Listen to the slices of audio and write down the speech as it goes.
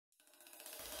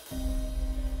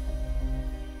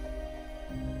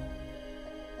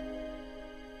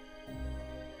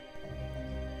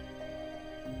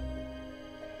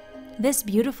This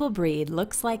beautiful breed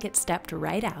looks like it stepped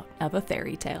right out of a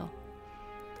fairy tale.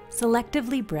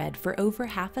 Selectively bred for over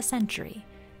half a century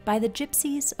by the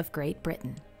Gypsies of Great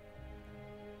Britain.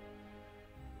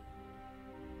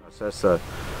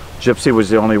 Gypsy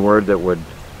was the only word that would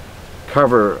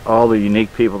cover all the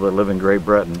unique people that live in Great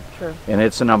Britain. True. And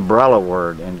it's an umbrella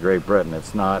word in Great Britain.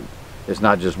 It's not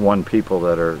just one people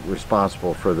that are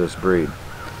responsible for this breed.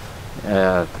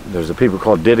 There's a people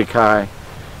called Didikai,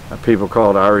 a people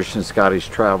called Irish and Scottish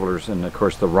travelers, and of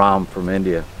course the Ram from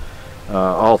India.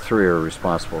 All three are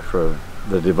responsible for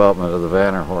the development of the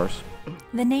Vanner horse.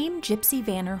 The name Gypsy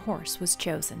Vanner Horse was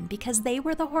chosen because they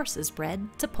were the horses bred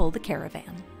to pull the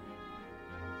caravan.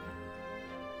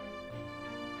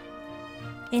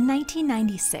 In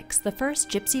 1996, the first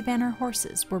Gypsy Vanner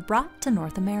horses were brought to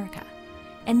North America,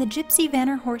 and the Gypsy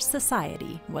Vanner Horse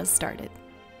Society was started.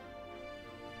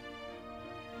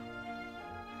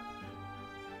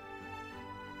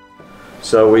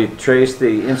 So we traced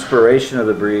the inspiration of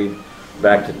the breed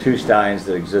back to two stallions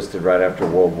that existed right after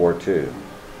World War II,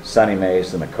 Sonny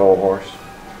Mays and the Coal Horse.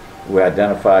 We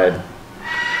identified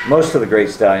most of the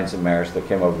great stallions and mares that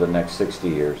came over the next 60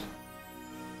 years.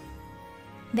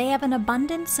 They have an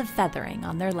abundance of feathering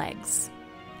on their legs,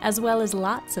 as well as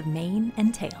lots of mane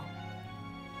and tail.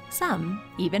 Some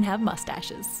even have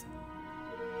mustaches.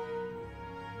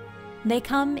 They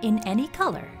come in any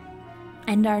color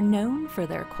and are known for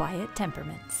their quiet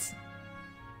temperaments.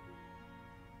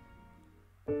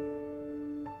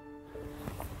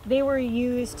 They were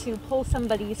used to pull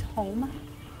somebody's home,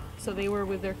 so they were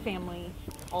with their family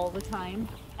all the time,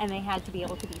 and they had to be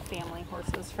able to be family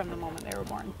horses from the moment they were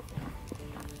born.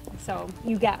 So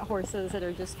you get horses that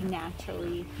are just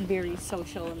naturally very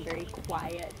social and very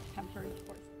quiet tempered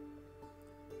horses.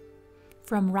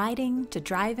 From riding to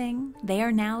driving, they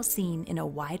are now seen in a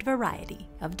wide variety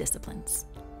of disciplines.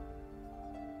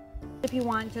 If you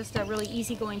want just a really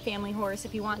easygoing family horse,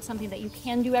 if you want something that you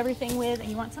can do everything with, and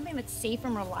you want something that's safe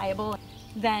and reliable,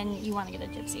 then you want to get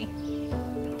a Gypsy.